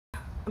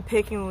I'm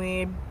picking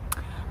weed.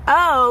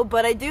 Oh,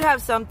 but I do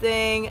have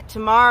something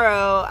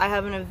tomorrow. I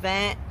have an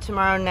event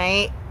tomorrow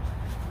night.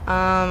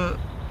 I'm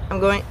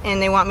going,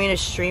 and they want me to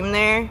stream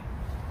there.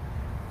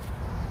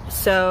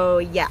 So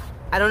yeah,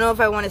 I don't know if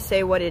I want to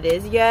say what it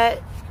is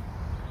yet.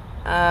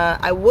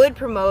 I would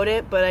promote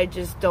it, but I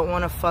just don't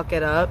want to fuck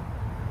it up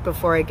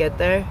before I get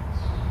there.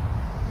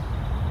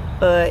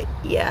 But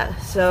yeah,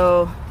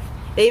 so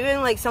they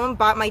even, like, someone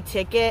bought my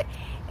ticket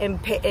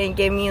and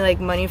gave me, like,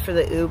 money for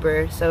the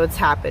Uber. So it's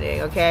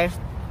happening, okay?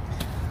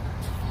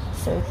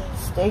 So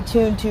stay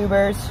tuned,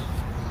 tubers.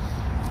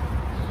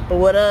 But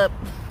what up?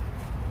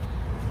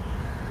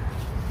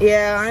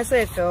 Yeah,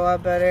 honestly, I feel a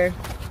lot better.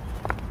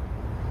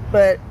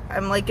 But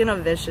I'm, like, in a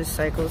vicious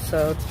cycle,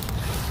 so it's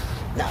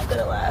not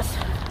gonna last.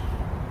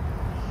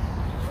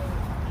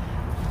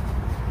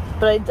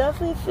 But I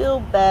definitely feel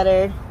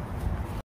better.